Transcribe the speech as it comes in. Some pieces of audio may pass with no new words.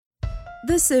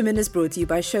This sermon is brought to you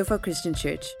by Shofar Christian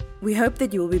Church. We hope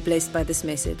that you will be blessed by this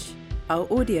message. Our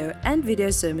audio and video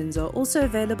sermons are also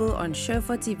available on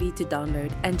Shofar TV to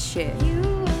download and share.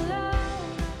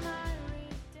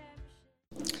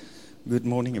 Good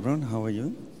morning, everyone. How are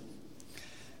you?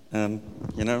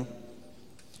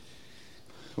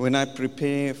 When I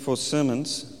prepare for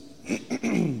sermons,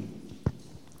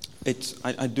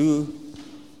 I do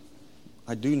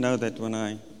know that when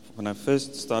I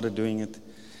first started doing it,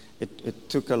 it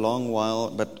took a long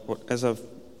while, but as I've,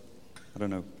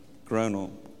 grown or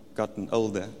gotten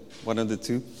older, one of the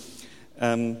two,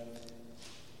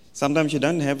 sometimes you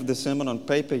don't have the sermon on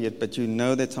paper yet, but you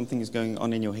know that something is going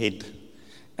on in your head.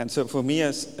 And so for me,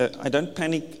 I don't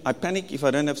panic. I panic if I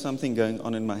don't have something going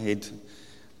on in my head.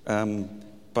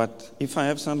 But if I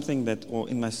have something or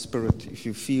in my spirit, if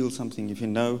you feel something, if you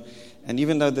know, and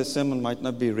even though the sermon might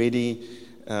not be ready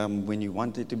when you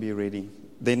want it to be ready,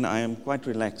 then I am quite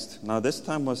relaxed. Now, this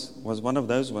time was one of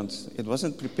those ones. It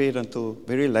wasn't prepared until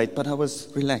very late, but I was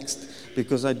relaxed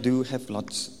because I do have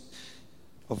lots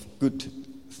of good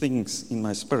things in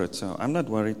my spirit, so I'm not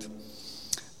worried.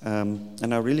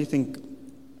 And I really think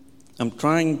I'm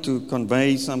trying to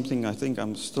convey something. I think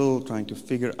I'm still trying to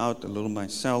figure out a little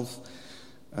myself.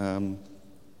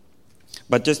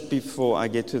 But just before I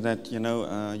get to that,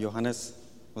 Johannes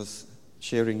was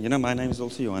sharing. My name is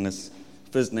also Johannes.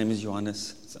 First name is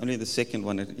Johannes. It's only the second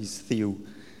one is Theo.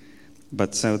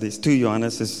 But so there's two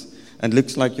Johanneses. And it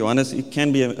looks like Johannes, it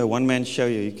can be a one-man show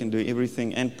here. You can do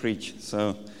everything and preach.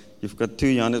 So you've got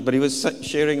two Johannes. But he was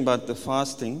sharing about the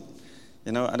fasting.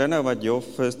 I don't know about your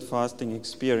first fasting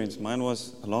experience. Mine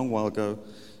was a long while ago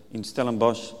in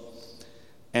Stellenbosch.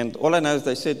 And all I know is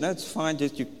they said, no, it's fine.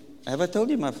 Have I told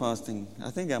you my fasting? I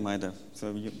think I might have.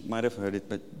 So you might have heard it.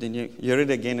 But then you hear it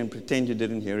again and pretend you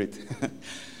didn't hear it.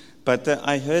 But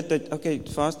I heard that,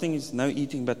 fasting is no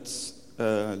eating, but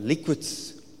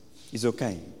liquids is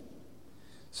okay.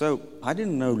 So I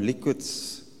didn't know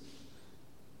liquids.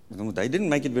 They didn't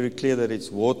make it very clear that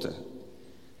it's water.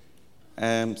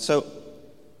 And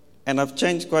I've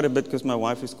changed quite a bit because my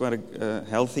wife is quite a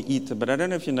healthy eater. But I don't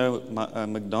know if you know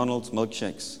McDonald's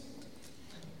milkshakes.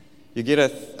 You get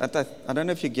I don't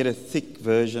know if you get a thick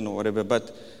version or whatever,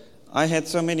 but I had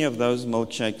so many of those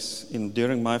milkshakes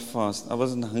during my fast. I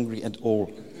wasn't hungry at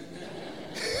all.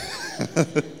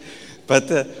 But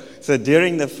so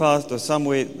during the fast or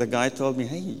somewhere, the guy told me,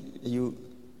 hey,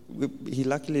 he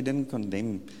luckily didn't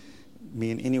condemn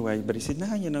me in any way, but he said,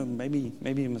 no, maybe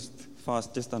you must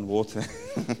fast just on water.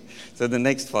 So the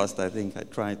next fast, I think, I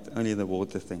tried only the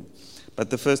water thing. But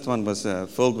the first one was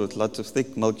filled with lots of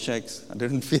thick milkshakes. I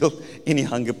didn't feel any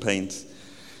hunger pains.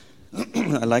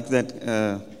 I like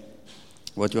that,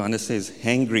 what Johannes says,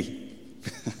 hangry.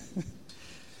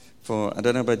 I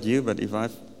don't know about you, but if I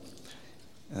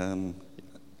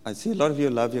see a lot of you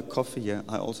love your coffee here.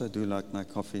 I also do like my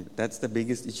coffee. That's the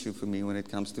biggest issue for me when it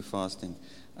comes to fasting.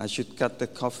 I should cut the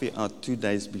coffee out 2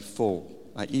 days before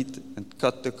I eat and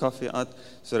cut the coffee out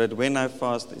so that when I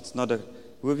fast, it's not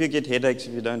who of you get headaches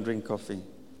if you don't drink coffee?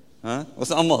 Huh?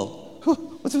 What's almal?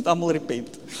 What's with almal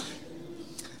repent?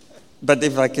 But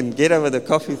if I can get over the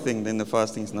coffee thing, then the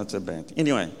fasting is not so bad.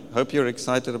 Anyway, hope you're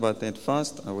excited about that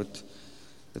fast.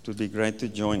 It would be great to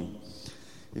join,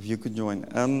 if you could join.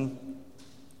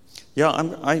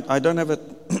 I don't have a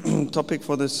topic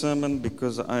for this sermon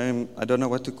because I don't know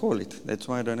what to call it. That's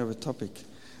why I don't have a topic.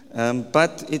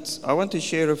 But I want to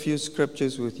share a few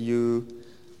scriptures with you,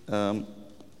 and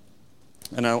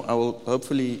I will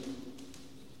hopefully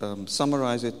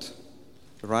summarize it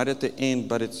right at the end.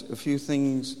 But it's a few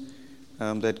things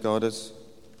that God has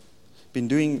been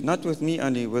doing, not with me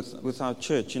only, with our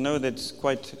church. That's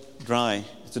quite dry.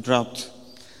 It's a drought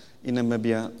in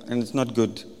Namibia, and it's not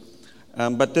good.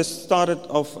 But this started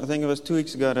off, I think it was 2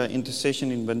 weeks ago, at an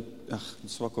intercession in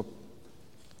Swakop,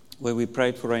 where we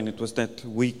prayed for rain. It was that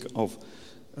week of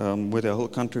where the whole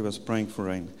country was praying for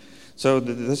rain. So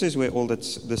this is where all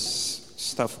this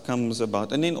stuff comes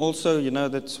about. And then also,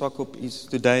 that Swakop is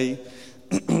today,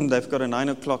 they've got a 9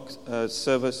 o'clock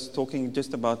service talking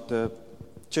just about the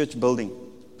church building.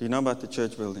 Do you know about the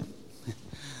church building?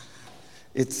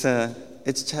 It's a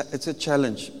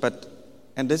challenge,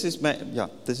 and this is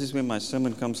where my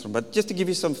sermon comes from. But just to give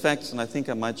you some facts, and I think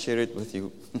I might share it with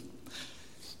you,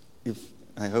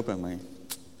 I hope I may.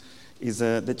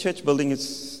 The church building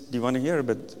is. Do you want to hear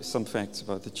about some facts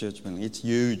about the church building? It's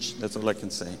huge. That's all I can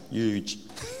say. Huge.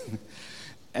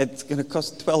 It's going to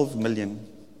cost 12 million,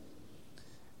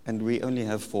 and we only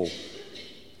have 4.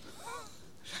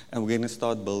 And we're going to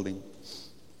start building.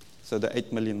 So the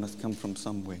 8 million must come from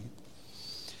somewhere.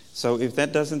 So if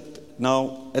that doesn't...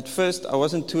 Now, at first, I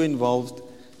wasn't too involved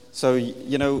So,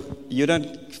 you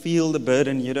don't feel the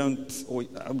burden,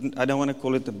 I don't want to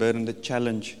call it the burden, the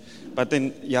challenge. But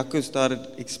then Jaco started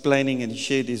explaining and he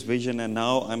shared his vision, and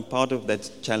now I'm part of that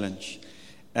challenge.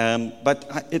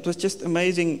 But it was just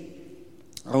amazing.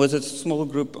 I was at a small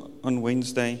group on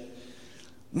Wednesday,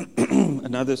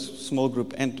 another small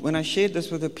group, and when I shared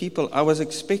this with the people, I was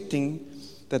expecting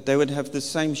that they would have the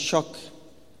same shock,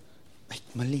 8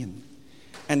 million.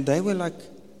 And they were like,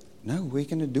 no, we're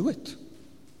going to do it.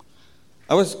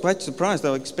 I was quite surprised.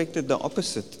 I expected the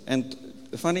opposite. And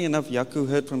funny enough, Jaco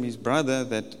heard from his brother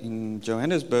that in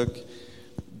Johannesburg,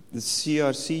 the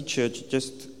CRC church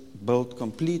just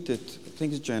completed, I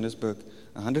think it's Johannesburg,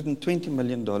 $120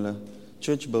 million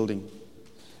church building.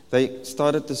 They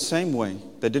started the same way.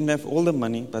 They didn't have all the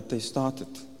money, but they started.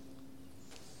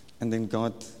 And then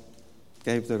God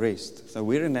gave the rest. So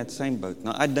we're in that same boat.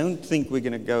 Now, I don't think we're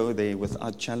going to go there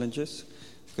without challenges,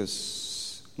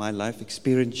 because my life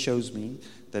experience shows me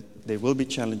that there will be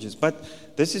challenges.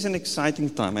 But this is an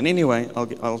exciting time. And anyway,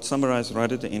 I'll summarize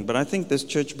right at the end. But I think this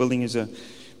church building is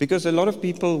because a lot of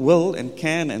people will and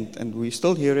can, and we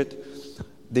still hear it,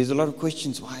 there's a lot of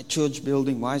questions. Why church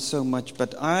building? Why so much?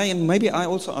 But maybe I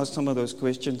also ask some of those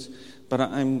questions, but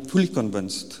I'm fully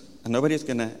convinced, and nobody's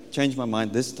going to change my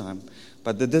mind this time,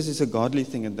 but that this is a godly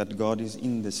thing and that God is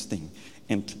in this thing.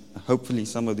 And hopefully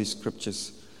some of these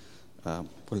scriptures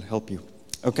will help you.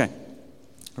 Okay.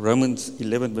 Romans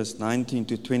 11, verse 19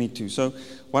 to 22. So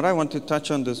what I want to touch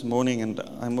on this morning, and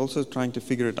I'm also trying to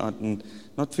figure it out, and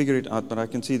not figure it out, but I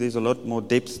can see there's a lot more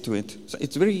depth to it. So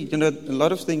it's very, a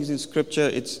lot of things in Scripture,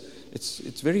 it's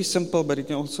very simple, but it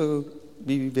can also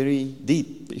be very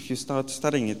deep if you start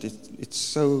studying it. It's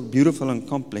so beautiful and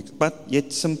complex, but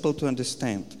yet simple to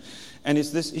understand. And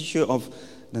it's this issue of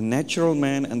the natural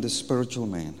man and the spiritual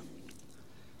man.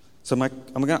 So I'm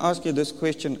going to ask you this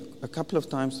question a couple of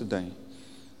times today.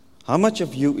 How much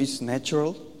of you is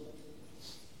natural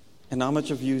and how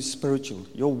much of you is spiritual?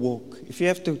 Your walk. If you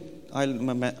have to, I'm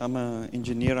an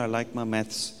engineer, I like my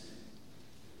maths.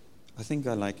 I think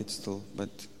I like it still, but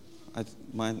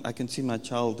I can see my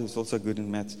child is also good in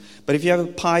maths. But if you have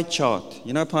a pie chart,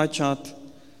 a pie chart,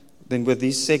 then with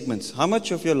these segments, how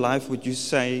much of your life would you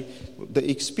say, the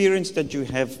experience that you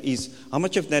have is, how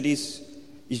much of that is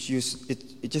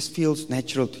it just feels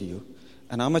natural to you?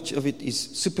 And how much of it is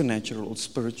supernatural or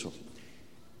spiritual?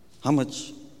 How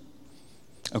much?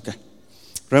 Okay.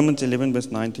 Romans 11, verse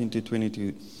 19 to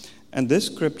 22. And this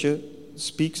scripture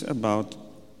speaks about,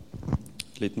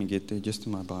 let me get there just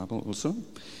in my Bible also.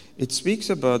 It speaks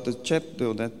about the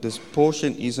chapter, that this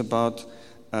portion is about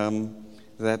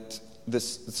that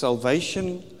this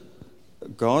salvation,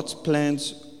 God's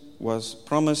plans was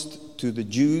promised to the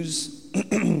Jews,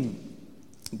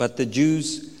 but the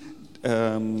Jews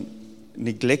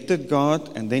neglected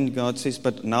God, and then God says,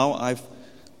 but now I've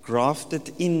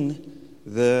grafted in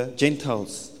the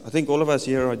Gentiles. I think all of us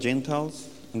here are Gentiles,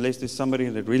 unless there's somebody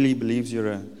that really believes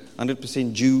you're a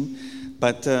 100% Jew,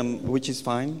 but which is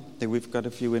fine. We've got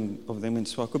a few of them in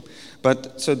Swakop.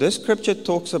 But so this scripture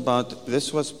talks about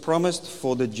this was promised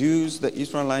for the Jews, the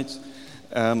Israelites,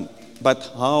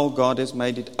 but how God has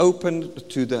made it open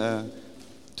to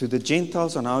the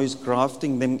Gentiles and how He's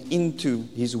grafting them into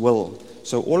His will.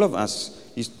 So all of us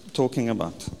He's talking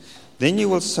about. Then you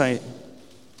will say,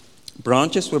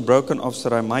 branches were broken off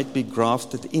so I might be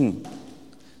grafted in.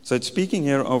 So it's speaking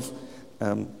here of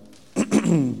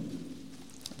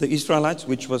the Israelites,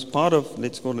 which was part of,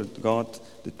 let's call it God,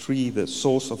 the tree, the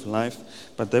source of life,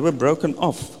 but they were broken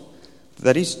off.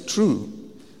 That is true.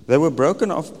 They were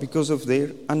broken off because of their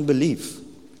unbelief.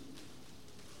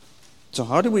 So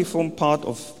how do we form part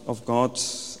of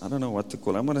God's, I don't know what to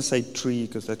call it. I'm going to say tree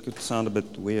because that could sound a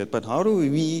bit weird, but how do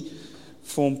we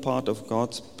form part of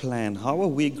God's plan? How are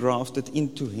we grafted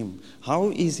into Him? How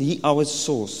is He our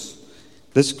source?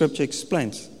 This scripture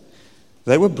explains.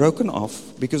 They were broken off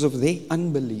because of their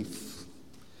unbelief.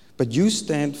 But you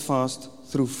stand fast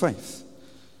through faith.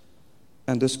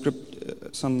 And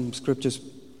some scriptures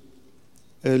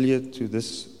earlier to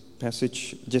this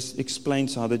passage just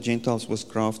explains how the Gentiles was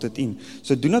grafted in.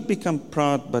 So do not become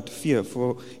proud but fear.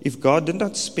 For if God did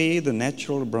not spare the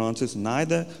natural branches,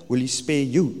 neither will He spare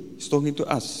you. He's talking to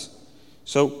us.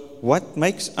 So what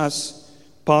makes us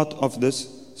part of this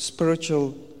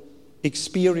spiritual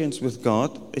experience with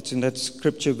God? It's in that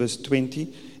scripture, verse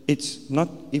 20. It's not,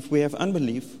 if we have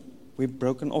unbelief, we're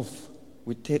broken off.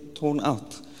 We're torn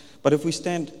out. But if we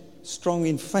stand strong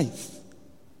in faith,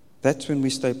 that's when we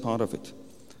stay part of it.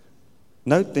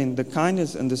 Note then the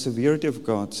kindness and the severity of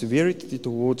God. Severity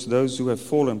towards those who have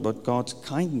fallen, but God's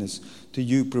kindness to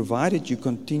you, provided you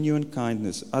continue in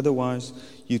kindness. Otherwise,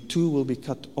 you too will be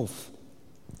cut off.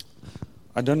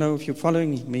 I don't know if you're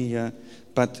following me here,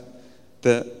 but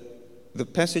the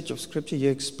passage of Scripture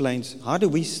here explains how do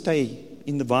we stay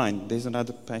in the vine. There's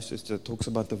another passage that talks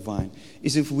about the vine.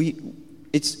 If we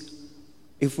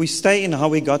stay in how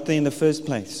we got there in the first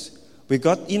place. We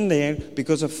got in there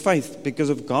because of faith, because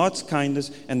of God's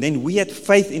kindness, and then we had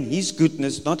faith in His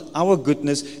goodness, not our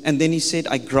goodness, and then He said,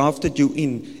 I grafted you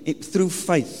in through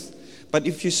faith. But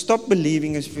if you stop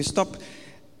believing, if you stop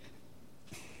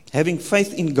having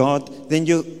faith in God, then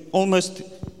you almost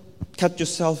cut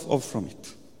yourself off from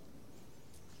it.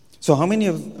 So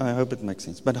I hope it makes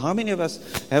sense, but how many of us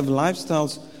have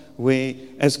lifestyles where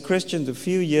as Christians a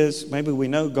few years, maybe we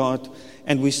know God,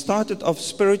 and we started off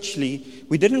spiritually,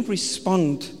 we didn't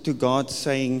respond to God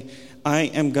saying, I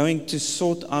am going to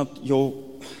sort out your...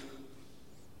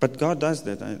 But God does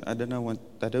that. I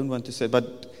don't want to say,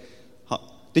 but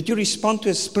did you respond to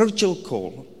a spiritual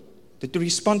call? Did you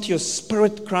respond to your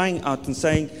spirit crying out and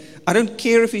saying, I don't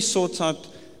care if He sorts out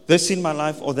this in my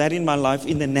life or that in my life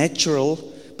in the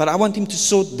natural, but I want Him to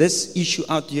sort this issue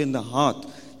out here in the heart.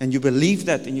 And you believe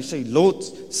that and you say, Lord,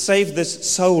 save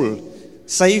this soul.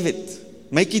 Save it.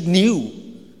 Make it new.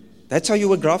 That's how you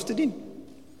were grafted in.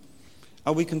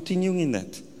 Are we continuing in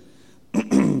that?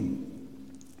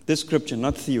 This scripture,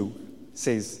 not Theo,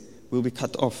 says we'll be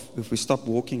cut off if we stop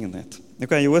walking in that.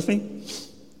 Okay, are you with me?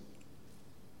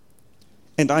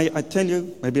 And I tell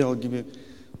you, maybe I'll give you,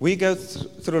 we go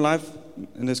through life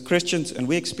and as Christians and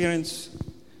we experience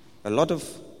a lot of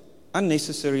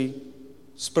unnecessary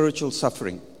spiritual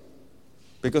suffering.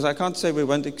 Because I can't say we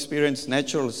won't experience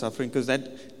natural suffering because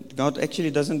that God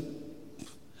actually doesn't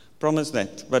promise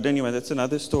that. But anyway, that's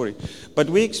another story. But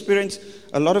we experience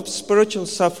a lot of spiritual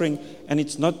suffering, and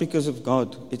it's not because of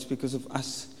God. It's because of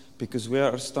us. Because we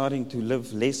are starting to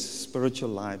live less spiritual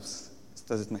lives.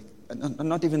 Does it make?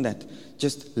 Not even that.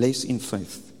 Just less in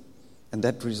faith. And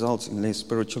that results in less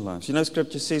spiritual lives. You know,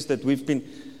 Scripture says that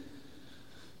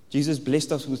Jesus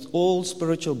blessed us with all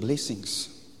spiritual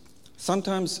blessings.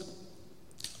 Sometimes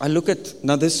I look at,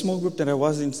 now this small group that I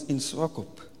was in Swakop,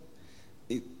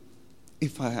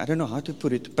 I don't know how to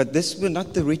put it, but this were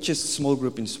not the richest small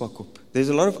group in Swakop. There's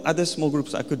a lot of other small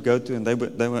groups I could go to, and they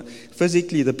were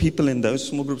physically, the people in those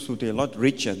small groups would be a lot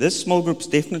richer. This small group's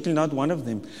definitely not one of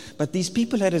them. But these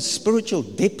people had a spiritual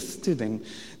depth to them.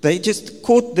 They just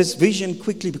caught this vision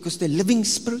quickly because they're living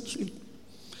spiritually.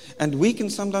 And we can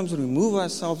sometimes remove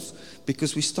ourselves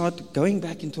because we start going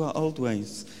back into our old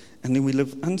ways. And then we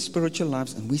live unspiritual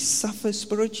lives and we suffer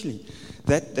spiritually.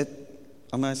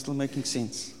 Am I still making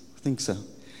sense? I think so.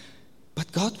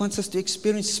 But God wants us to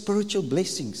experience spiritual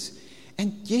blessings.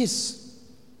 And yes,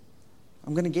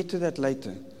 I'm going to get to that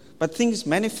later. But things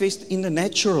manifest in the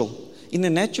natural. In the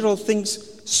natural,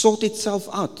 things sort itself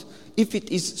out. If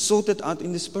it is sorted out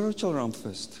in the spiritual realm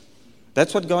first.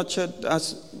 That's what God showed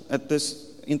us at this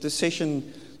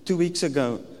intercession 2 weeks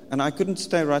ago. And I couldn't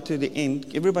stay right to the end.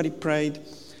 Everybody prayed.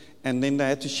 And then they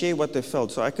had to share what they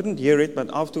felt. So I couldn't hear it, but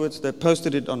afterwards they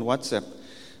posted it on WhatsApp.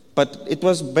 But it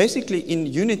was basically in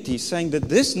unity saying that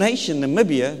this nation,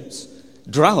 Namibia's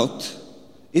drought,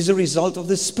 is a result of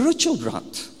the spiritual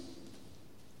drought.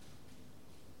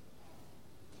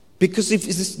 Because if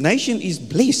this nation is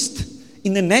blessed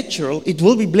in the natural, it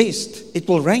will be blessed. It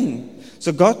will rain.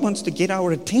 So God wants to get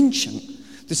our attention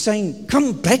to saying,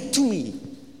 come back to me.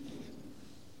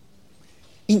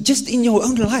 Just in your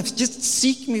own lives, just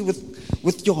seek me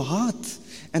with your heart.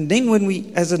 And then when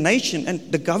we, as a nation, and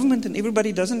the government and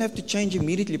everybody doesn't have to change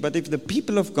immediately, but if the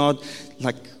people of God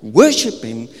worship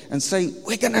Him and say,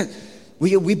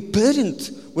 we're burdened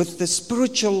with the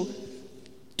spiritual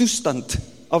toestand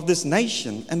of this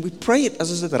nation, and we pray it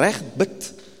as het reg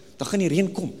bid, dan gaan die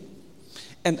reën kom.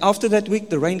 And after that week,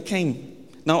 the rain came.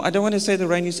 Now, I don't want to say the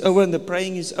rain is over and the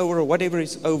praying is over or whatever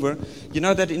is over. You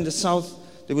know that in the south,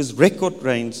 there was record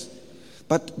rains,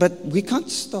 but we can't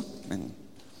stop, man.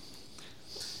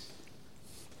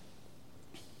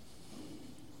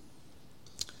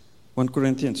 (1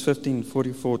 Corinthians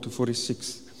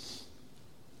 15:44-46).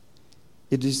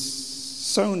 It is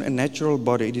sown a natural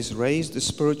body, it is raised a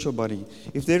spiritual body.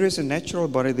 If there is a natural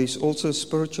body, there is also a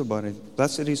spiritual body.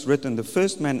 Thus it is written, the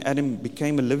first man, Adam,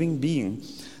 became a living being.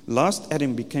 Last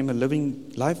Adam became a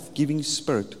living, life-giving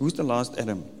spirit. Who's the last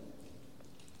Adam?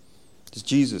 It's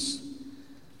Jesus.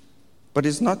 But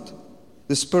it's not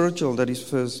the spiritual that is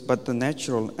first, but the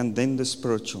natural and then the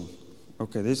spiritual.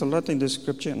 Okay, there's a lot in this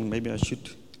scripture, and maybe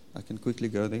I can quickly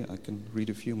go there. I can read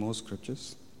a few more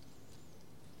scriptures.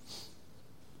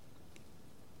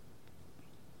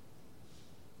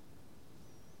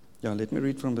 Yeah, let me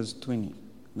read from verse 20.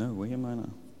 No, where am I now?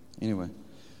 Anyway.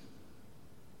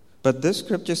 But this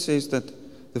scripture says that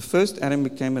the first Adam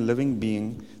became a living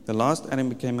being. The last Adam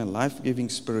became a life-giving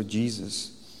spirit,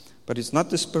 Jesus. But it's not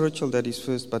the spiritual that is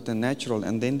first, but the natural,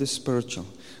 and then the spiritual.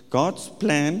 God's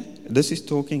plan, this is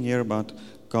talking here about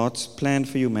God's plan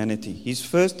for humanity. His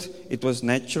first, it was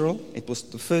natural. It was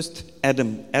the first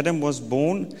Adam. Adam was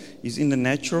born, he's in the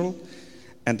natural.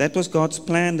 And that was God's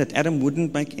plan, that Adam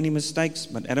wouldn't make any mistakes,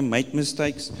 but Adam made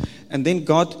mistakes. And then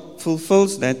God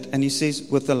fulfills that, and he says,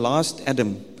 with the last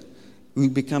Adam, who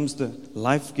becomes the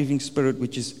life-giving spirit,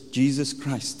 which is Jesus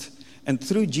Christ. And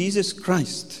through Jesus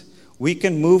Christ, we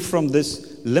can move from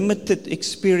this limited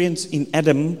experience in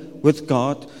Adam with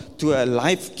God to a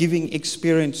life-giving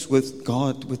experience with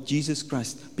God, with Jesus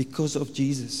Christ, because of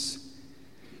Jesus.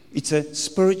 It's a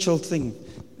spiritual thing.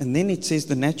 And then it says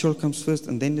the natural comes first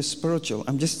and then the spiritual.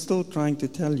 I'm just still trying to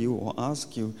tell you or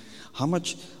ask you how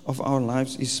much of our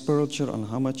lives is spiritual and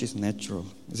how much is natural.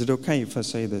 Is it okay if I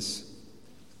say this?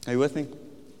 Are you with me?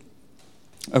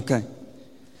 Okay.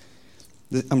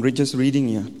 I'm just reading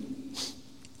here.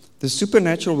 The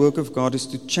supernatural work of God is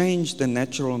to change the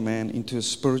natural man into a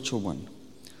spiritual one.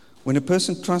 When a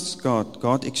person trusts God,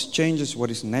 God exchanges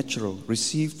what is natural,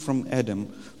 received from Adam,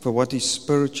 for what is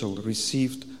spiritual,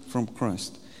 received from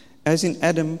Christ. As in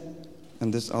Adam,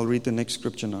 and this I'll read the next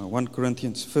scripture now, 1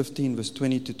 Corinthians 15, verse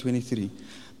 20 to 23.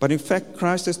 But in fact,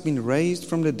 Christ has been raised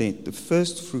from the dead, the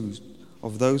first fruit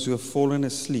of those who have fallen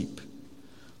asleep.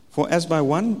 For as by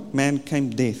one man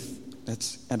came death,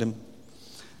 that's Adam,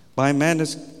 by a man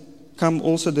has come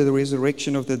also the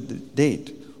resurrection of the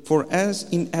dead. For as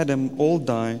in Adam all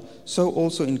die, so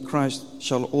also in Christ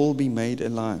shall all be made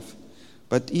alive.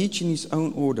 But each in his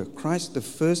own order, Christ the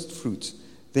first fruits,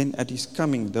 then at his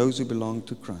coming those who belong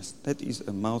to Christ. That is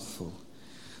a mouthful.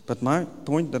 But my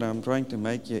point that I'm trying to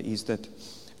make here is that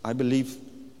I believe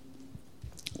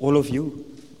all of you,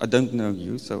 I don't know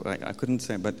you, so I couldn't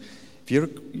say, but if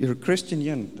you're a Christian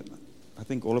here, and I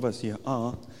think all of us here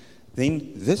are,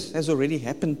 then this has already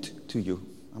happened to you.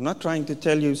 I'm not trying to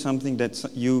tell you something that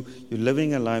you're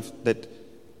living a life that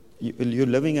you're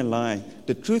living a lie.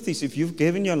 The truth is, if you've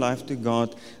given your life to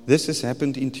God, this has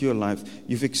happened into your life.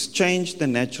 You've exchanged the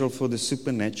natural for the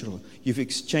supernatural. You've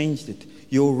exchanged it.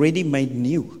 You're already made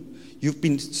new. You've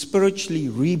been spiritually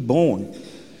reborn.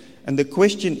 And the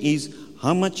question is,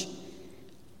 how much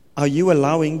are you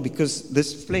allowing? Because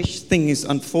this flesh thing is,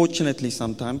 unfortunately,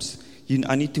 sometimes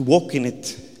I need to walk in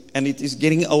it. And it is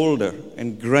getting older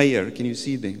and grayer. Can you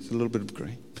see there? It's a little bit of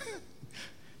gray.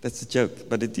 That's a joke,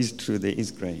 but it is true. There is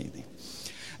gray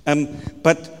there.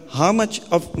 But how much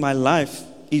of my life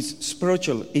is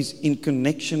spiritual, is in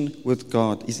connection with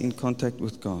God, is in contact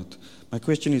with God? My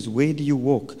question is, where do you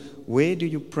walk? Where do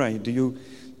you pray? Do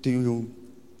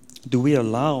we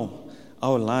allow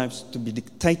our lives to be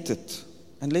dictated?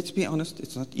 And let's be honest,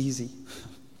 it's not easy.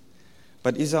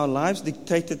 But is our lives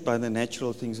dictated by the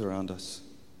natural things around us?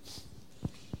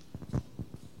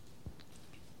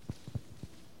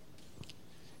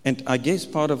 And I guess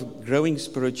part of growing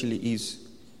spiritually is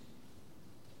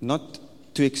not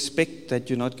to expect that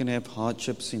you're not going to have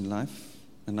hardships in life.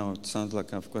 I know it sounds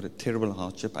like I've got a terrible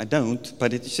hardship. I don't,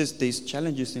 but it's just there's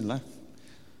challenges in life.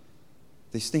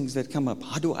 There's things that come up.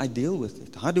 How do I deal with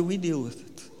it? How do we deal with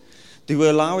it? Do we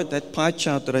allow it, that pie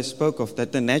chart that I spoke of,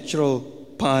 that the natural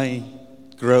pie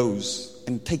grows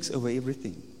and takes away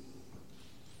everything?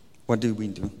 What do we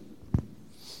do?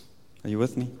 Are you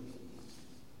with me?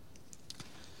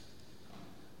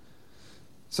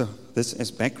 So, this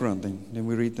as background then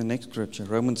we read the next scripture,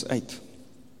 Romans 8.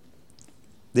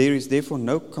 There is therefore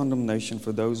no condemnation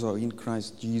for those who are in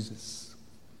Christ Jesus.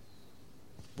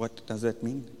 What does that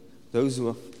mean? Those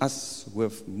who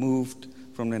have moved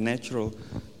from the natural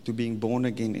to being born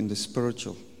again in the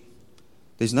spiritual.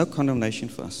 There's no condemnation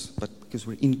for us, but because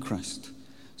we're in Christ.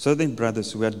 So then,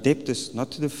 brothers, we are debtors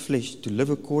not to the flesh, to live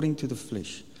according to the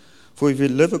flesh. For if you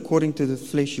live according to the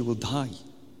flesh, you will die.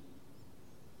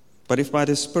 But if by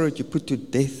the Spirit you put to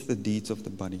death the deeds of the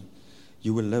body,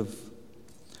 you will live.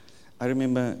 I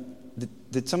remember,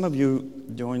 did some of you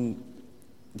join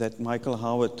that Michael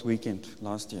Howard weekend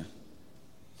last year?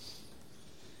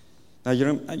 Now,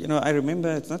 I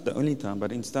remember, it's not the only time,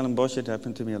 but in Stellenbosch it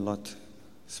happened to me a lot,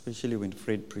 especially when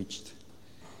Fred preached.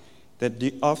 That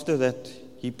after that,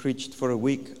 he preached for a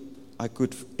week, I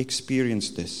could experience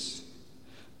this.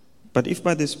 But if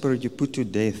by the Spirit you put to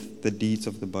death the deeds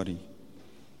of the body,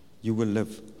 you will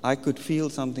live. I could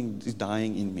feel something is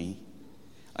dying in me.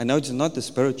 I know it's not the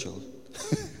spiritual.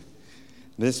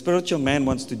 The spiritual man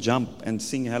wants to jump and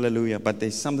sing hallelujah, but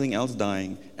there's something else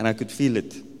dying, and I could feel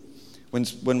it.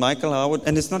 When Michael Howard,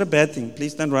 and it's not a bad thing,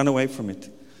 please don't run away from it.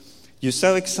 You're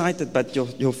so excited, but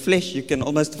your flesh, you can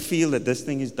almost feel that this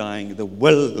thing is dying.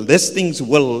 This thing's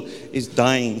will is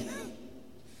dying.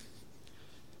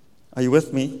 Are you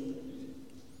with me?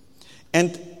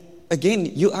 And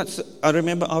again, I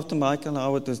remember after Michael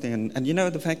Howard was there, and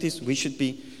the fact is we should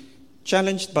be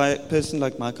challenged by a person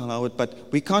like Michael Howard,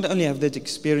 but we can't only have that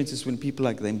experiences when people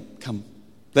like them come.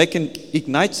 They can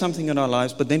ignite something in our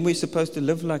lives, but then we're supposed to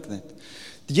live like that.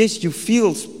 Yes, you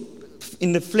feel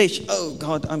in the flesh, oh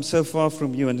God, I'm so far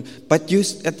from you. But you,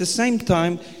 at the same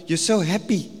time, you're so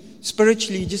happy.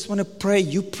 Spiritually, you just want to pray.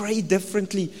 You pray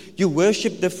differently. You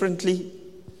worship differently.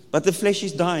 But the flesh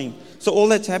is dying. So all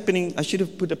that's happening, I should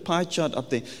have put a pie chart up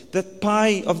there. The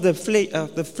pie of the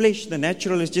flesh, the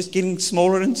natural, is just getting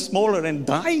smaller and smaller and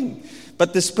dying.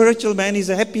 But the spiritual man is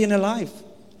happy and alive.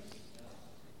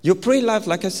 Your prayer life,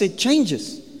 like I said,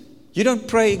 changes. You don't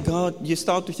pray, God, you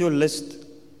start with your list.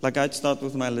 Like I'd start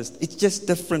with my list. It's just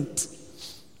different.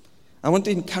 I want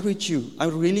to encourage you. I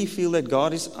really feel that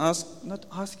God is not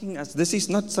asking us. This is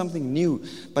not something new.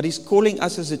 But He's calling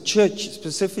us as a church,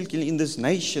 specifically in this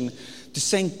nation, to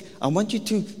saying, I want you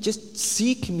to just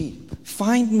seek me.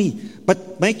 Find me.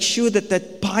 But make sure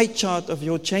that pie chart of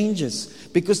your changes.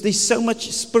 Because there's so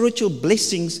much spiritual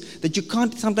blessings that you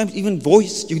can't sometimes even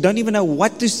voice. You don't even know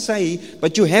what to say.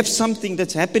 But you have something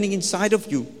that's happening inside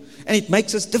of you. And it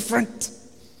makes us different.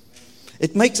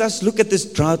 It makes us look at this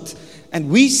drought and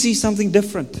we see something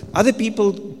different. Other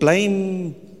people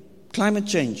blame climate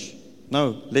change.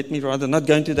 No, let me rather not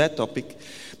go into that topic.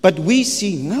 But we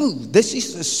see, no, this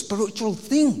is a spiritual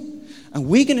thing. And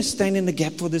we're going to stand in the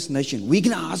gap for this nation. We're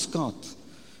going to ask God.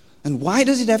 And why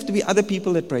does it have to be other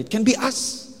people that pray? It can be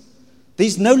us.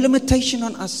 There's no limitation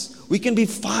on us. We can be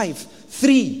 5,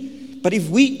 3. But if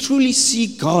we truly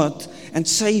see God and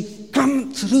say,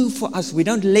 come through for us. We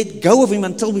don't let go of Him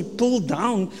until we pull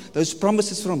down those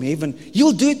promises from heaven.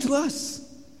 You'll do it through us.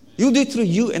 You'll do it through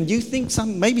you. And you think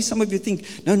maybe some of you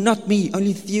think, no, not me,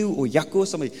 only Theo or Jaco or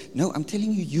somebody. No, I'm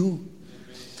telling you.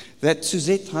 That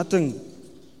Suzette Hatting,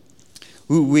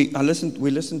 who we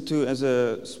listened to as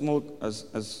a small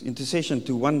as intercession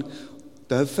to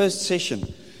her first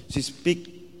session. She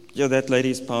that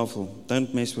lady is powerful.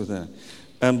 Don't mess with her.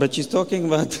 But she's talking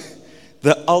about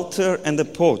the altar and the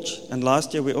porch. And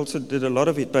last year we also did a lot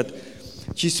of it. But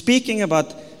she's speaking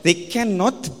about there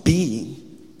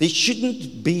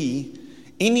shouldn't be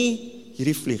any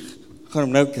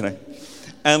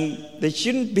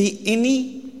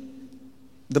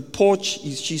the porch,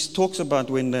 she talks about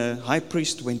when the high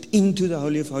priest went into the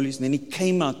Holy of Holies and then he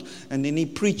came out and then he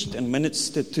preached and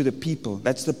ministered to the people.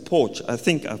 That's the porch. I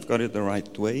think I've got it the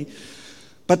right way.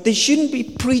 But they shouldn't be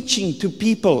preaching to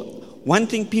people,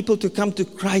 wanting people to come to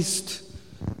Christ,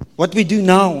 what we do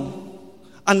now,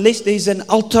 unless there's an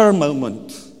altar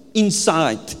moment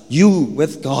inside you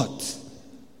with God.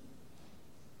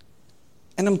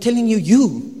 And I'm telling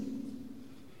you,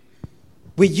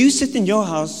 where you sit in your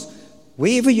house,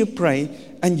 wherever you pray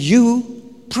and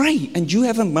you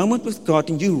have a moment with God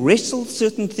and you wrestle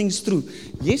certain things through.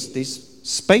 Yes, there's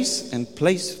space and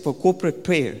place for corporate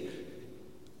prayer.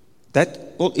 That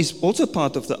is also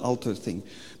part of the altar thing.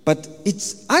 But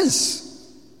it's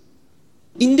us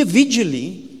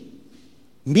individually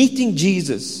meeting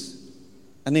Jesus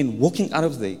and then walking out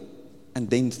of there, and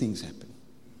then things happen.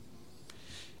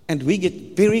 And we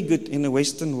get very good in the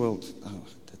Western world. Oh,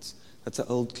 that's an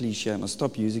old cliche. I must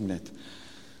stop using that.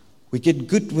 We get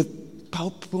good with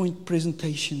PowerPoint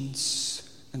presentations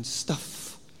and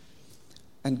stuff.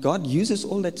 And God uses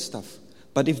all that stuff.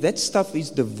 But if that stuff is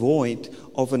devoid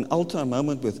of an altar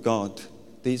moment with God,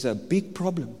 there's a big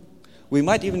problem. We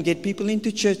might even get people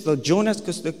into church. They'll join us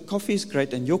because the coffee is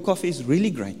great and your coffee is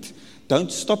really great.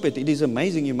 Don't stop it. It is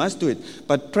amazing. You must do it.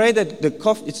 But pray that the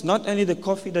coffee, it's not only the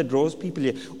coffee that draws people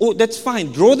here. Oh, that's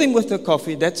fine. Draw them with the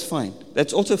coffee. That's fine.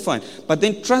 That's also fine. But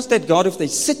then trust that God, if they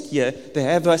sit here, they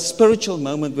have a spiritual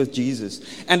moment with Jesus.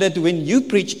 And that when you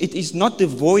preach, it is not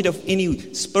devoid of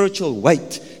any spiritual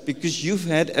weight. Because you've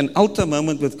had an altar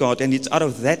moment with God. And it's out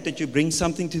of that you bring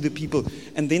something to the people.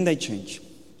 And then they change.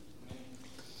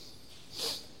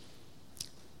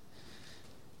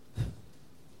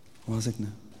 What was it now?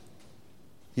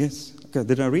 Yes. Okay.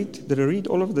 Did I read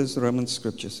all of those Roman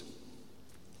scriptures?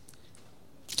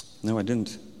 No, I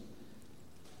didn't.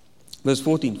 Verse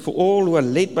 14. For all who are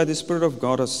led by the Spirit of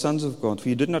God are sons of God. For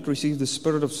you did not receive the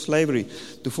spirit of slavery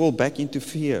to fall back into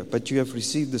fear, but you have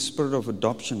received the spirit of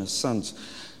adoption as sons,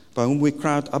 by whom we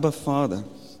cry out, Abba, Father.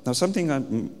 Now, something I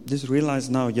just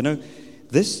realized now,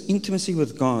 this intimacy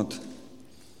with God,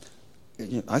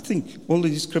 I think all of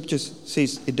these scriptures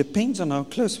says it depends on how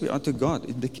close we are to God.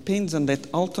 It depends on that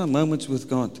altar moments with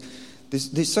God.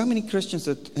 There's so many Christians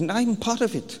that, and I'm part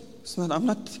of it. I'm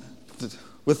not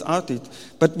without it,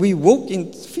 but we walk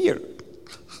in fear.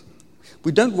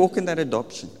 We don't walk in that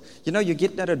adoption. You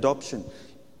get that adoption,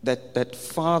 that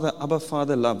Father, Abba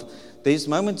Father love. There's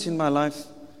moments in my life,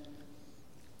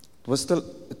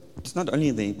 it's not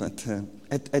only there, but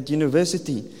at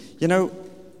university,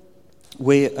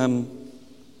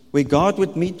 where God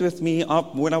would meet with me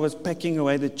up when I was packing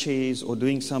away the chairs or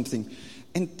doing something,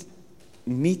 and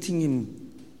meeting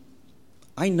Him.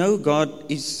 I know God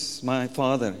is my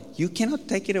Father. You cannot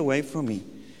take it away from me.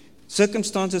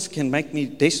 Circumstances can make me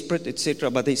desperate,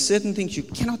 etc., but there's certain things you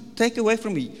cannot take away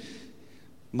from me.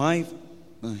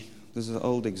 This is an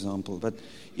old example, but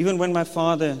even when my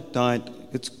father died,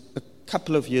 it's a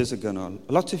couple of years ago now,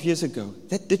 lots of years ago,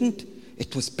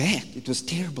 it was bad, it was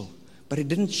terrible, but it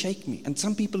didn't shake me. And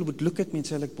some people would look at me and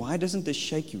say, why doesn't this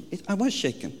shake you? I was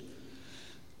shaken.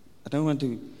 I don't want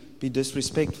to be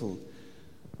disrespectful,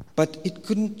 but it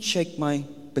couldn't shake my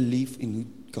belief in who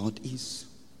God is,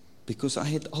 because I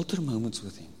had altar moments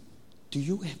with Him. Do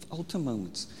you have altar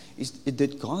moments?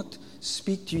 Did God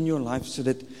speak to you in your life so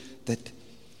that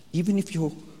even if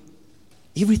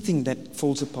everything that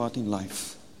falls apart in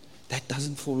life, that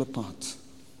doesn't fall apart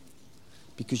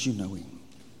because you know Him?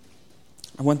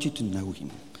 I want you to know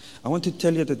Him. I want to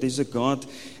tell you that there's a God,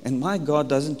 and my God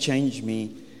doesn't change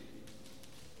me.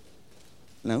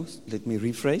 No, let me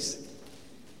rephrase.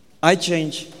 I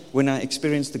change when I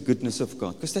experience the goodness of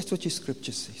God, because that's what your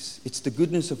scripture says. It's the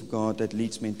goodness of God that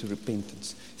leads men to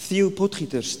repentance. Theo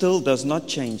Potgieter still does not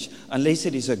change unless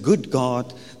it is a good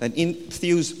God that in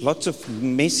Theo's lots of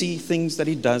messy things that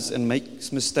he does and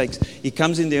makes mistakes. He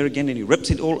comes in there again and he rips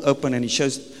it all open and he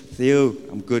shows, Theo,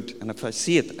 I'm good. And if I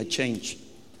see it, I change.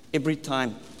 Every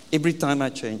time I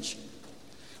change.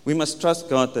 We must trust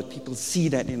God that people see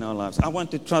that in our lives. I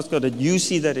want to trust God that you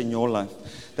see that in your life.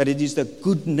 That it is the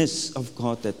goodness of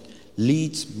God that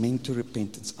leads men to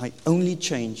repentance. I only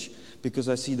change because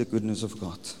I see the goodness of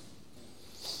God.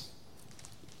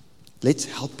 Let's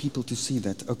help people to see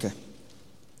that. Okay.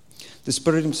 The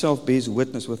Spirit Himself bears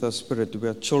witness with our spirit that we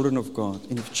are children of God.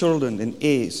 And if children, then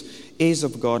heirs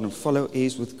of God, and follow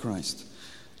heirs with Christ.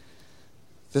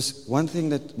 This one thing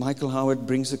that Michael Howard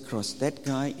brings across, that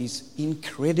guy is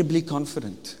incredibly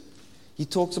confident. He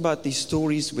talks about these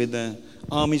stories where the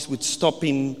armies would stop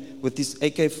him with these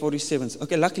AK-47s.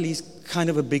 Okay, luckily he's kind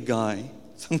of a big guy.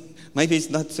 So maybe he's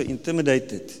not so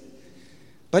intimidated.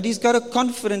 But he's got a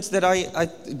confidence that I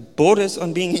borders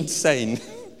on being insane.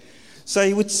 So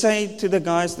he would say to the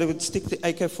guys, they would stick the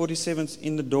AK-47s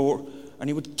in the door, and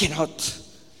he would get out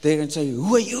there and say,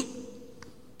 "Who are you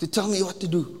to tell me what to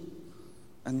do?"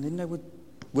 And then they would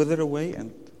wither away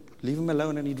and leave him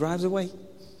alone, and he drives away.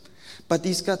 But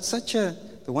he's got the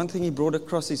one thing he brought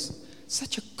across is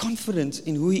such a confidence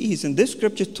in who he is. And this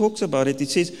scripture talks about it. It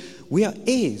says, we are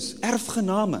heirs,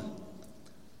 erfgename.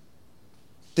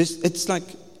 It's like,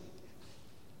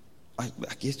 I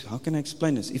guess, how can I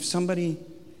explain this? If somebody,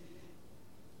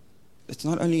 it's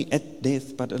not only at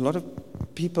death, but a lot of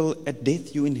people at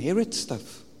death, you inherit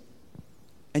stuff.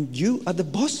 And you are the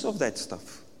boss of that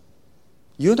stuff.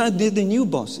 You're not the new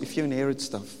boss if you inherit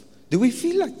stuff. Do we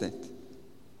feel like that?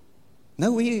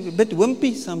 No, we're a bit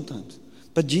wimpy sometimes.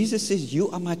 But Jesus says,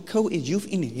 you are my co-heirs. You've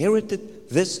inherited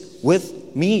this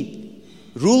with me.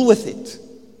 Rule with it.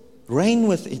 Reign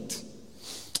with it.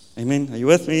 Amen. Are you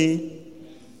with me?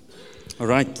 All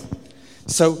right.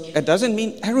 So it doesn't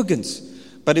mean arrogance.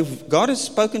 But if God has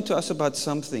spoken to us about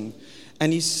something,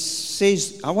 and He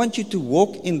says, I want you to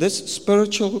walk in this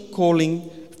spiritual calling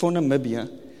for Namibia,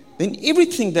 then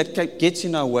everything that gets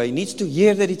in our way needs to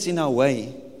hear that it's in our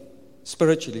way.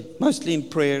 Spiritually, mostly in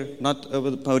prayer, not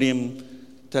over the podium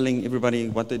telling everybody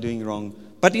what they're doing wrong.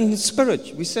 But in the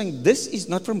spirit, we're saying, this is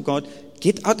not from God.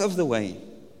 Get out of the way.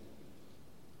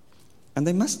 And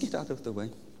they must get out of the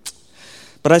way.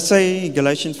 But I say,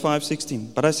 Galatians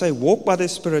 5:16, but I say, walk by the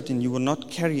Spirit and you will not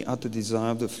carry out the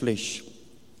desire of the flesh.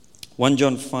 1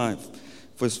 John 5,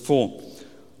 verse 4.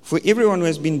 For everyone who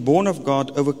has been born of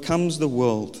God overcomes the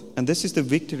world. And this is the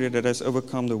victory that has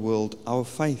overcome the world, our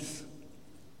faith.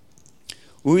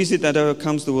 Who is it that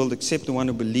overcomes the world except the one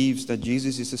who believes that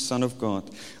Jesus is the Son of God?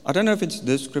 I don't know if it's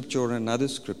this scripture or another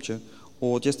scripture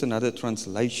or just another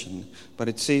translation, but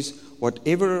it says,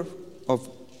 whatever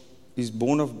is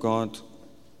born of God,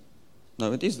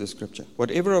 no, it is the scripture.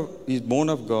 Whatever is born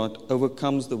of God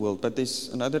overcomes the world. But there's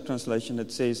another translation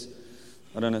that says,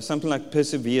 I don't know, something like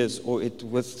perseveres or it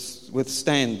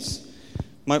withstands.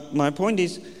 My point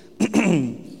is,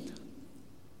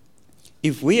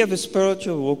 if we have a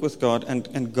spiritual walk with God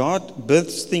and God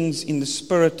births things in the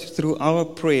Spirit through our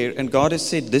prayer, and God has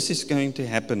said this is going to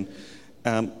happen,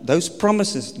 those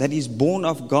promises that is born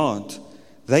of God,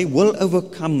 they will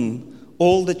overcome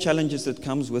all the challenges that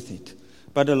comes with it.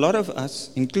 But a lot of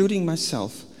us, including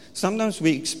myself, sometimes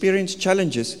we experience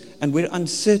challenges and we're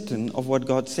uncertain of what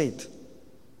God said.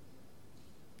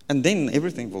 And then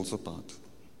everything falls apart.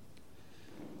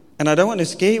 And I don't want to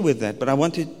scare you with that, but I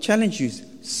want to challenge you.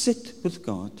 Sit with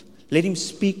God. Let Him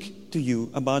speak to you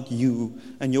about you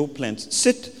and your plans.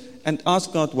 Sit and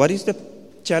ask God, what is the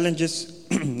challenges,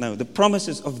 no, the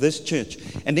promises of this church?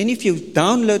 And then if you've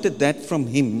downloaded that from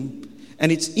Him,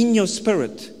 and it's in your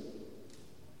spirit,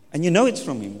 and you know it's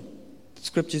from Him, the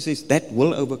Scripture says that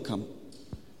will overcome.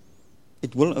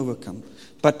 It will overcome.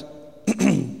 But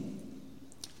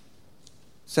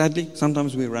sadly,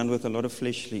 sometimes we run with a lot of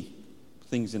fleshly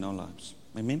things in our lives.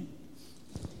 Amen?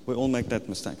 We all make that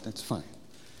mistake. That's fine.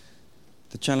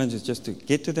 The challenge is just to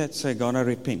get to that, say, God, I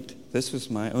repent. This was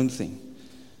my own thing.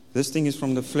 This thing is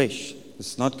from the flesh.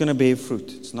 It's not going to bear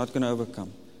fruit. It's not going to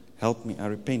overcome. Help me. I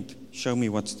repent. Show me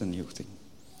what's the new thing.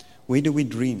 Where do we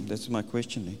dream? That's my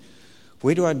question there.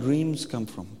 Where do our dreams come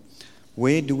from?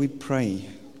 Where do we pray?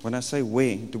 When I say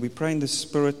where, do we pray in the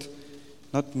Spirit?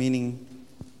 Not meaning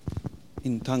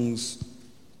in tongues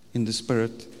in the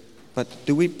Spirit, but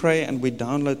do we pray and we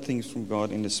download things from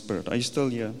God in the Spirit? Are you still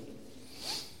here?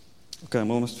 Okay,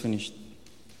 I'm almost finished.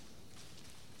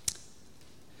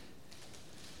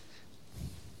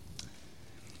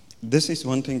 This is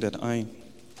one thing that I'm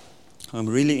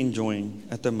really enjoying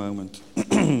at the moment.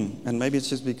 And maybe it's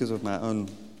just because of my own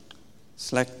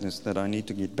slackness that I need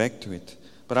to get back to it.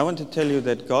 But I want to tell you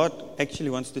that God actually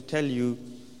wants to tell you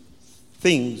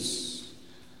things,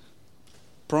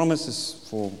 promises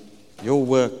for your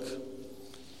work,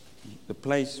 the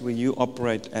place where you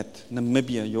operate at,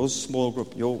 Namibia, your small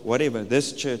group, your whatever,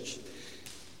 this church,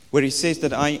 where He says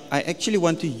that I actually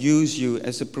want to use you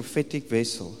as a prophetic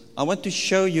vessel. I want to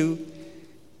show you,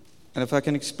 and if I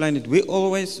can explain it, a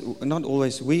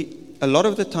lot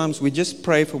of the times we just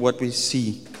pray for what we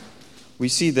see. We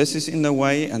see this is in the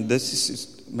way, and this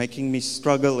is making me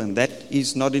struggle, and that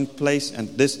is not in place, and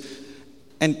this.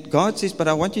 And God says, but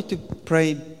I want you to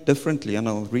pray differently, and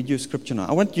I'll read you a scripture now.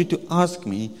 I want you to ask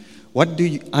me, what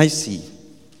do I see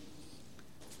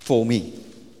for me?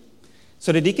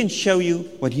 So that He can show you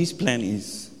what His plan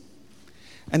is.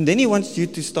 And then He wants you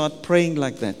to start praying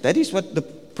like that. That is what the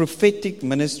prophetic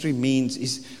ministry means,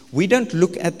 is we don't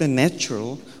look at the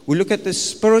natural, we look at the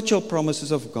spiritual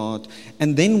promises of God,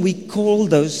 and then we call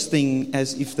those things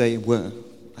as if they were.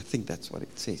 I think that's what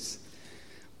it says.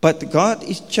 But God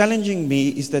is challenging me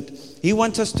is that He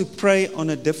wants us to pray on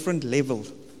a different level.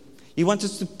 He wants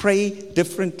us to pray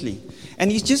differently.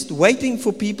 And He's just waiting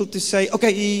for people to say,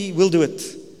 okay, we'll do it.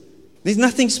 There's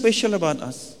nothing special about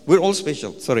us. We're all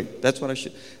special. Sorry, that's what I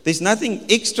should. There's nothing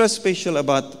extra special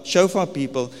about Shofar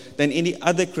people than any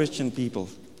other Christian people.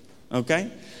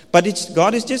 Okay? But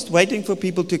God is just waiting for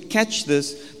people to catch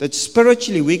this, that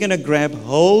spiritually we're going to grab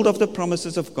hold of the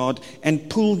promises of God and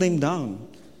pull them down.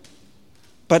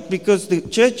 But because the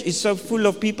church is so full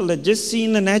of people that just see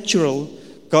in the natural,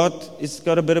 God has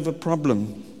got a bit of a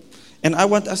problem. And I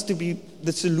want us to be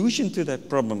the solution to that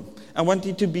problem. I want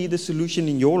it to be the solution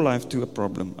in your life to a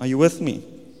problem. Are you with me?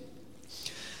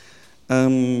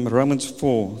 Romans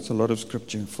 4, it's a lot of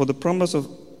scripture. For the promise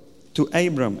to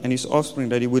Abram and his offspring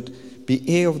that he would be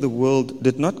heir of the world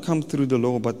did not come through the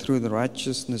law, but through the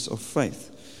righteousness of faith.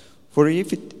 For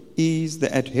if it is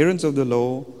the adherents of the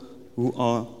law who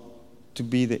are to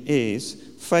be the heirs,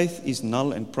 faith is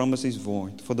null and promise is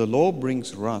void. For the law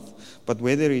brings wrath, but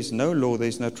where there is no law, there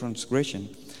is no transgression.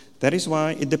 That is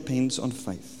why it depends on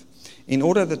faith, in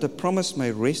order that the promise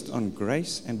may rest on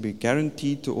grace and be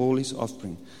guaranteed to all his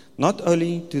offspring, not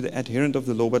only to the adherent of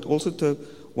the law, but also to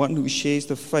one who shares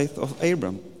the faith of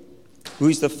Abram, who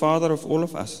is the father of all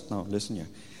of us. Now, listen here.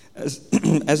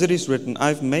 As it is written,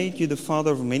 I've made you the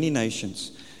father of many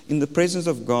nations, in the presence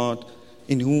of God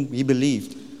in whom he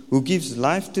believed, who gives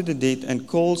life to the dead and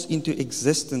calls into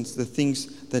existence the things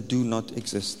that do not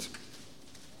exist.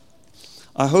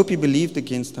 I hope he believed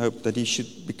against hope that he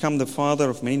should become the father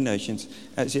of many nations,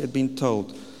 as he had been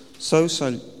told, so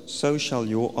shall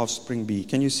your offspring be.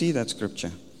 Can you see that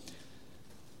scripture?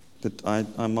 That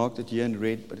I marked it here in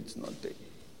red, but it's not there.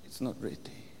 It's not red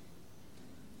there.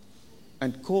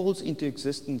 And calls into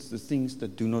existence the things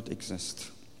that do not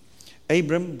exist.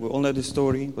 Abram, we all know the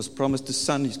story, was promised a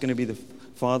son. He's going to be the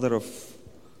father of,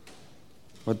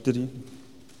 what did he?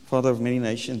 Father of many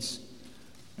nations.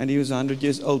 And he was 100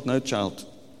 years old, no child.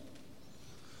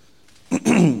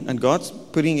 And God's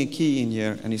putting a key in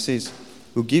here, and he says,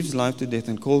 who gives life to death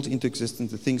and calls into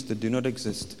existence the things that do not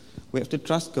exist. We have to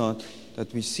trust God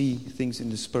that we see things in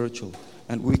the spiritual,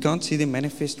 And we can't see them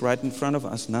manifest right in front of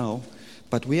us now,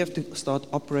 but we have to start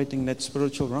operating that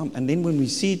spiritual realm. And then when we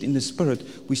see it in the spirit,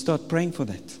 we start praying for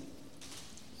that.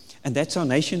 And that's how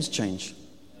nations change.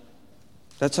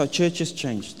 That's how churches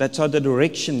change. That's how the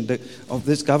direction of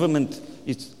this government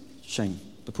is changed.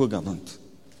 The poor government.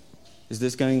 Is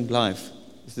this going live?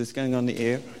 Is this going on the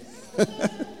air?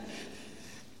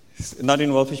 Not in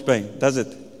Walfish Bay, does it?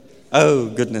 Oh,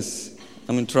 goodness.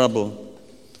 I'm in trouble.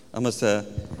 I must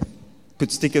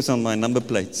put stickers on my number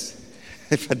plates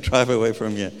if I drive away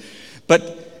from here. But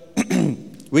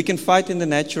we can fight in the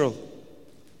natural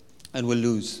and we'll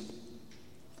lose.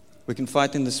 We can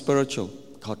fight in the spiritual.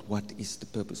 God, what is the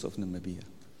purpose of Namibia?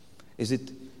 Is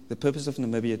it the purpose of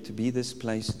Namibia to be this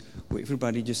place where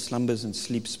everybody just slumbers and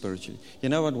sleeps spiritually? You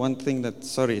know what, one thing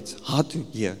it's hard to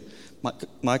hear.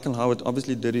 Michael Howard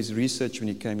obviously did his research when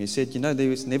he came. He said, there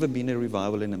has never been a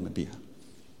revival in Namibia.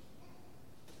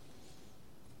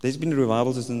 There's been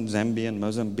revivals in Zambia and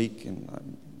Mozambique, and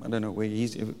I don't know where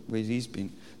he's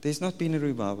been. There's not been a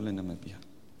revival in Namibia.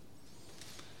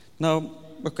 Now,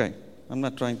 okay, I'm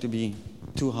not trying to be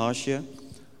too harsh here.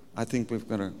 I think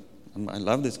I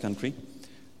love this country.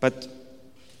 But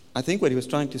I think what he was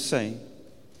trying to say,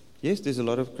 yes, there's a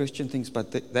lot of Christian things,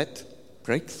 but that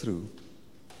breakthrough,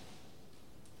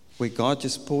 where God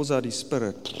just pours out His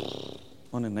Spirit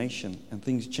on a nation and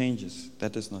things changes,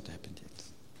 that has not happened yet.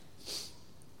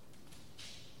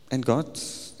 And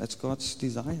that's God's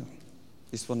desire,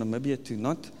 is for Namibia to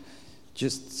not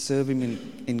just serve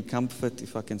Him in comfort,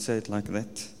 if I can say it like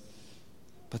that,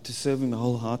 but to serve Him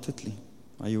wholeheartedly.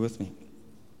 Are you with me?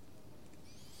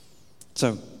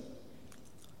 So,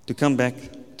 to come back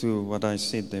to what I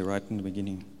said there right in the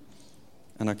beginning,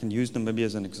 and I can use Namibia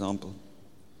as an example,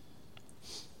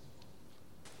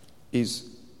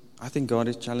 I think God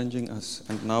is challenging us.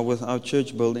 And now with our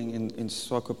church building in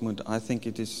Swakopmund, I think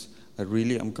it is,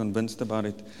 I'm convinced about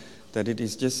it, that it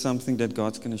is just something that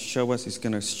God's going to show us. He's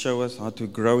going to show us how to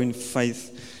grow in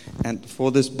faith and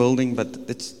for this building, but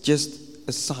it's just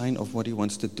a sign of what He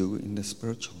wants to do in the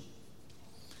spiritual.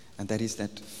 And that is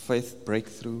that faith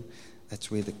breakthrough. That's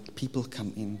where the people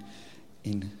come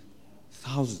in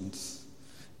thousands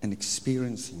and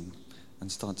experience Him and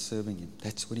start serving Him.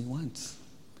 That's what He wants.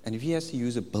 And if He has to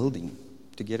use a building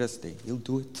to get us there, He'll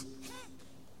do it.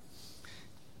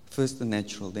 First the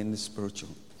natural, then the spiritual.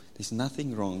 There's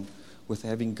nothing wrong with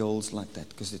having goals like that,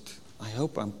 because I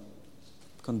hope I'm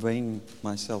conveying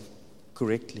myself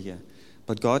correctly here.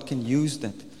 But God can use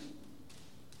that.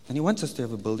 And He wants us to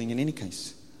have a building in any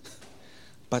case.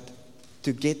 But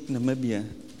to get Namibia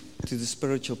to the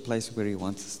spiritual place where He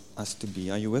wants us to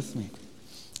be. Are you with me?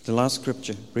 The last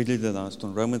scripture, really the last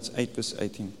one, Romans 8 verse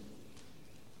 18.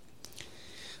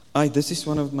 This is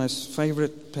one of my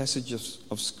favorite passages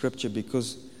of scripture,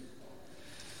 because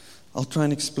I'll try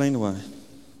and explain why.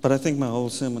 But I think my whole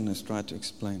sermon has tried to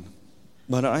explain.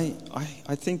 But I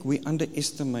think we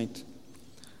underestimate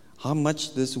how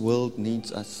much this world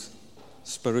needs us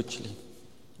spiritually.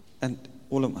 And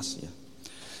all of us here.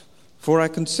 For I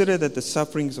consider that the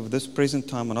sufferings of this present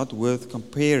time are not worth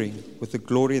comparing with the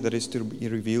glory that is to be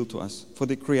revealed to us. For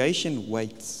the creation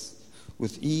waits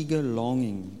with eager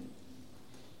longing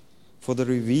for the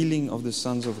revealing of the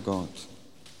sons of God.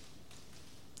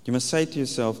 You must say to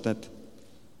yourself that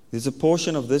there's a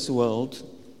portion of this world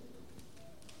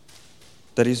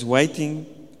that is waiting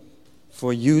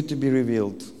for you to be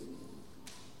revealed,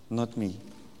 not me.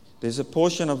 There's a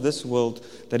portion of this world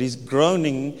that is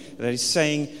groaning, that is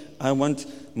saying, I want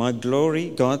my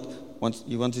glory. God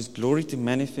wants His glory to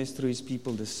manifest through His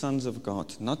people, the sons of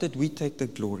God. Not that we take the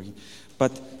glory,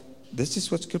 but this is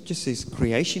what Scripture says.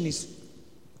 Creation is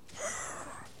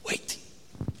waiting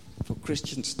for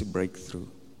Christians to break through.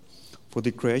 For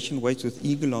the creation waits with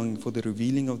eager longing for the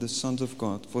revealing of the sons of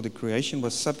God. For the creation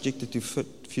was subjected to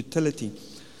futility,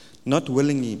 not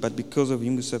willingly, but because of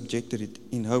Him who subjected it,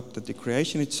 in hope that the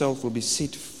creation itself will be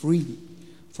set free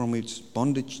from its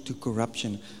bondage to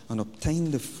corruption and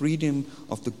obtain the freedom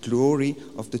of the glory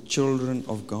of the children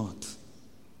of God.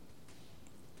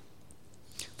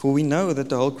 For we know that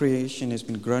the whole creation has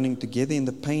been groaning together in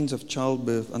the pains of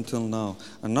childbirth until now.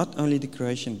 And not only the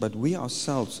creation, but we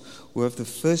ourselves, who have the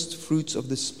first fruits of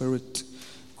the Spirit,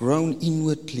 groan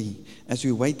inwardly as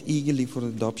we wait eagerly for the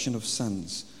adoption of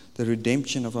sons, the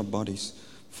redemption of our bodies.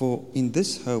 For in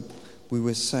this hope we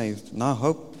were saved. Now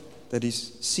hope that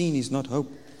is seen is not hope.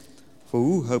 For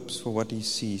who hopes for what he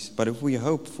sees? But if we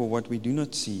hope for what we do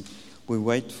not see, we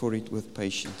wait for it with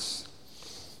patience.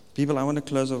 People, I want to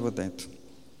close over that.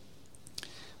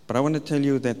 But I want to tell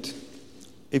you that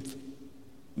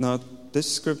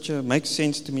this scripture makes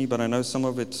sense to me, but I know some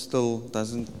of it still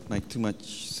doesn't make too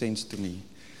much sense to me.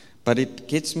 But it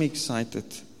gets me excited.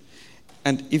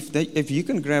 And if you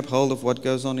can grab hold of what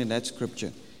goes on in that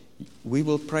scripture, we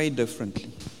will pray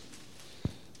differently.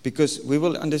 Because we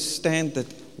will understand that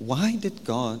why did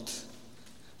God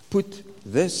put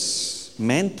this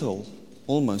mantle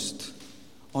almost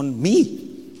on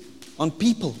me, on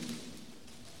people,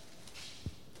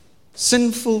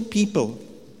 sinful people.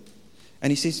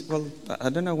 And he says, well, I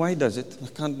don't know why he does it.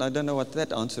 I don't know what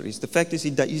that answer is. The fact is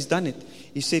he's done it.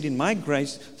 He said, in my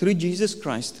grace, through Jesus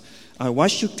Christ, I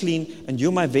wash you clean, and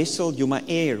you're my vessel, you're my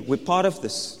heir. We're part of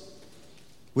this.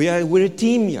 We're a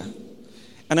team here.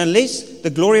 And unless the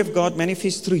glory of God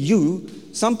manifests through you,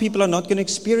 some people are not going to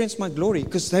experience my glory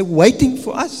because they're waiting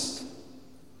for us.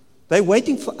 They're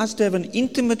waiting for us to have an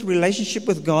intimate relationship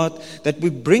with God, that we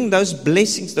bring those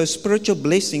blessings, those spiritual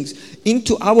blessings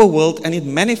into our world and it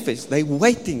manifests. They're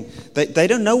waiting. They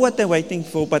don't know what they're waiting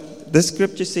for, but the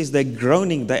scripture says they're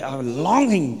groaning. They are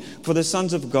longing for the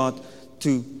sons of God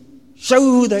to show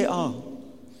who they are.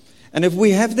 And if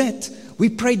we have that, we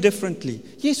pray differently.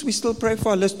 Yes, we still pray for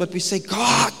our list, but we say,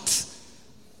 God.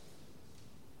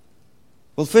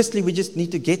 Well, firstly, we just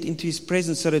need to get into His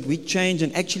presence so that we change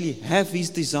and actually have His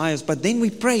desires. But then we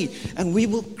pray and we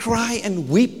will cry and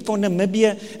weep for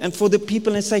Namibia and for the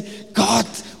people and say, God,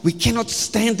 we cannot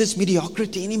stand this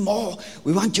mediocrity anymore.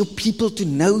 We want your people to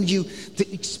know you,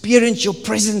 to experience your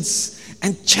presence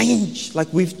and change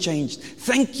like we've changed.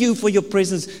 Thank you for your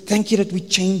presence. Thank you that we're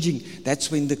changing.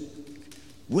 That's when the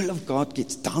will of God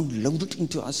gets downloaded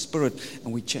into our spirit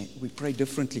and we change. We pray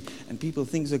differently and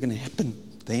things are going to happen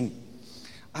then.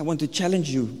 I want to challenge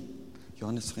you,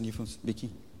 Johannes, gaan jy vir ons bietjie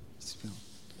speel,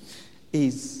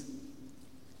 is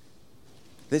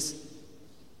this,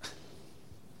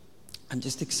 I'm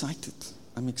just excited.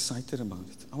 I'm excited about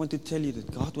it. I want to tell you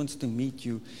that God wants to meet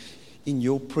you in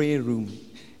your prayer room,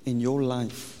 in your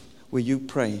life, where you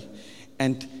pray.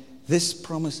 And this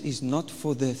promise is not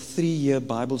for the 3-year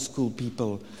Bible school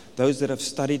people, those that have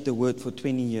studied the word for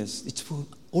 20 years. It's for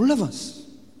all of us.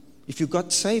 If you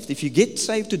got saved, if you get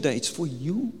saved today, it's for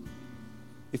you.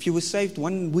 If you were saved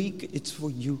 1 week, it's for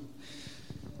you.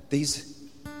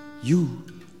 You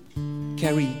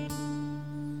carry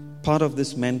part of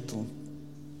this mantle.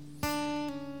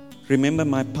 Remember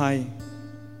my pie.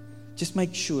 Just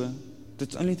make sure.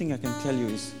 The only thing I can tell you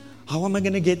is, how am I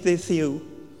going to get there, Theo?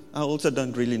 I also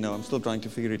don't really know. I'm still trying to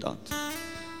figure it out.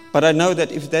 But I know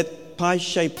that if that pie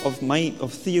shape of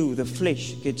Theo, the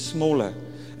flesh, gets smaller,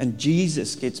 and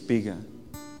Jesus gets bigger,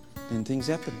 then things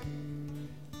happen.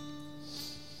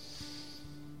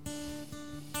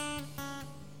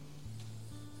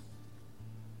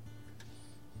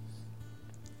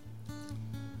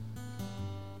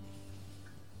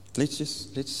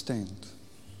 Let's stand.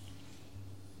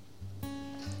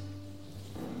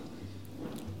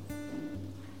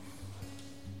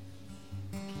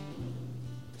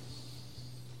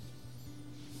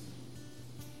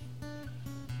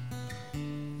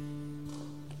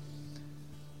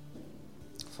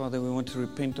 Father, we want to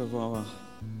repent of our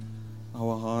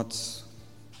hearts.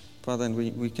 Father, and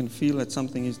we can feel that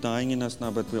something is dying in us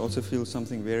now, but we also feel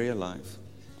something very alive.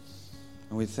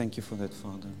 And we thank you for that,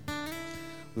 Father.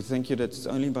 We thank you that it's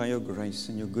only by your grace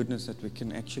and your goodness that we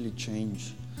can actually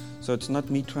change. So it's not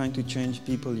me trying to change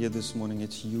people here this morning,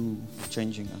 it's you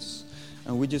changing us.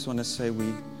 And we just want to say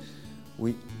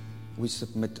we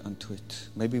submit unto it.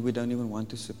 Maybe we don't even want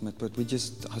to submit, but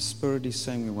our spirit is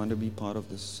saying we want to be part of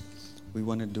this. We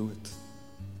want to do it.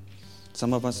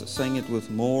 Some of us are saying it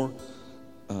with more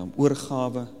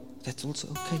oorgawe. That's also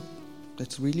okay.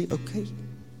 That's really okay.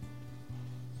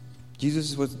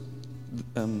 Jesus was,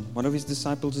 one of his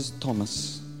disciples is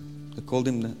Thomas. They called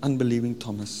him the unbelieving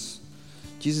Thomas.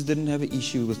 Jesus didn't have an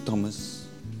issue with Thomas.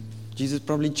 Jesus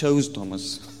probably chose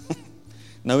Thomas,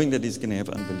 knowing that he's going to have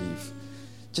unbelief.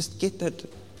 Just get that,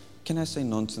 can I say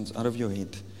nonsense, out of your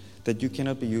head, that you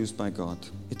cannot be used by God.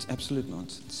 It's absolute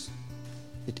nonsense.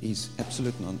 It is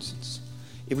absolute nonsense.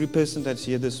 Every person that's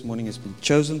here this morning has been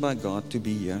chosen by God to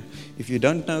be here. If you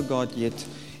don't know God yet,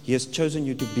 He has chosen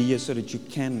you to be here so that you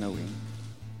can know Him.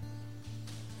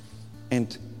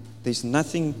 And there's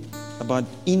nothing about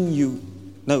in you.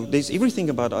 No, there's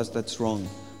everything about us that's wrong.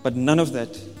 But none of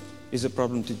that is a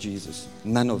problem to Jesus.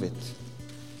 None of it.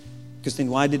 Because then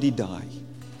why did He die?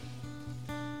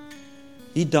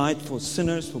 He died for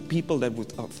sinners, for people that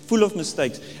are full of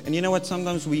mistakes. And you know what?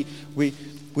 Sometimes we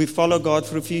follow God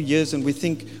for a few years and we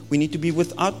think we need to be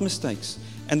without mistakes.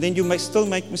 And then you may still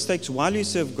make mistakes while you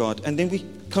serve God. And then we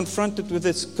confronted with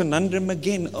this conundrum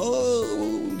again.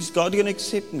 Oh, is God going to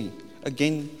accept me?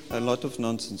 Again, a lot of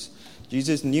nonsense.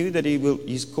 Jesus knew that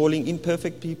He's calling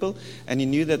imperfect people, and He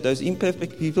knew that those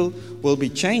imperfect people will be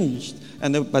changed,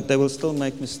 but they will still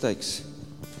make mistakes.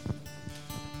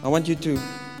 I want you to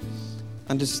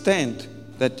understand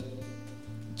that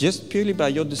just purely by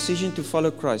your decision to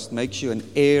follow Christ makes you an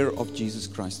heir of Jesus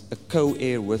Christ, a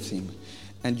co-heir with Him.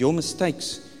 And your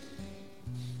mistakes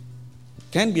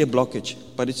can be a blockage,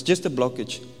 but it's just a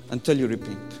blockage until you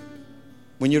repent.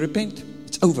 When you repent,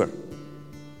 it's over.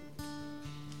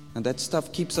 And that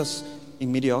stuff keeps us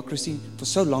in mediocrity for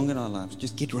so long in our lives.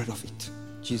 Just get rid of it.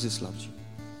 Jesus loves you.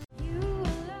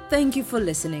 Thank you for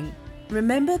listening.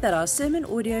 Remember that our sermon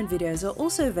audio and videos are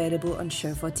also available on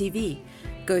Shofar TV.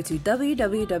 Go to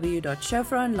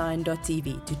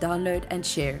www.shofaronline.tv to download and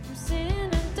share.